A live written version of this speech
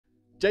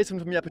Jason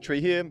from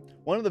Yappatree here.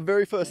 One of the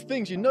very first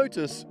things you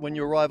notice when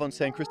you arrive on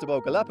San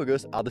Cristobal,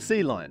 Galapagos are the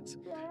sea lions.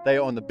 They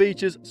are on the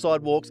beaches,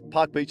 sidewalks,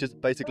 park beaches,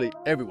 basically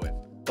everywhere.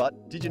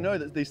 But did you know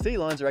that these sea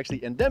lions are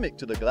actually endemic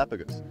to the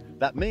Galapagos?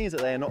 That means that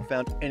they are not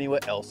found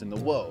anywhere else in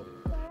the world.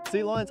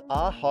 Sea lions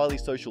are highly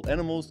social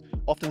animals,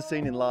 often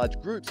seen in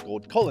large groups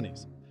called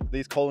colonies.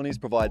 These colonies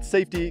provide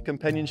safety,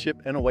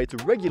 companionship, and a way to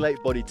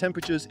regulate body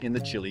temperatures in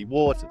the chilly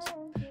waters.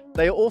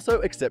 They are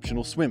also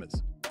exceptional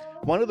swimmers.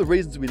 One of the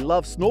reasons we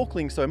love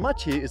snorkeling so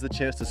much here is the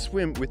chance to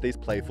swim with these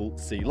playful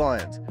sea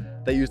lions.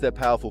 They use their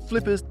powerful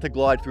flippers to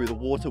glide through the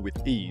water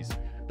with ease.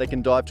 They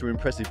can dive to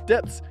impressive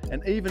depths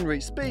and even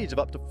reach speeds of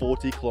up to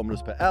 40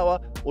 kilometers per hour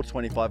or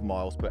 25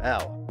 miles per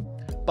hour.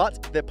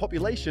 But their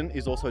population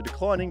is also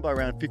declining by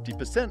around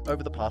 50%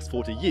 over the past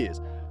 40 years.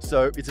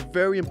 So it's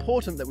very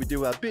important that we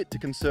do our bit to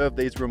conserve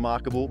these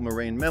remarkable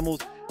marine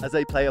mammals as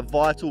they play a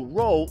vital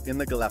role in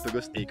the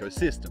Galapagos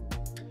ecosystem.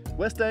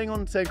 We're staying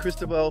on San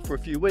Cristobal for a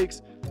few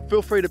weeks.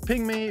 Feel free to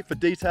ping me for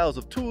details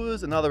of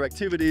tours and other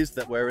activities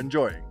that we're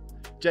enjoying.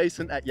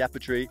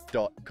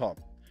 Jason@yappatree.com.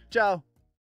 Ciao!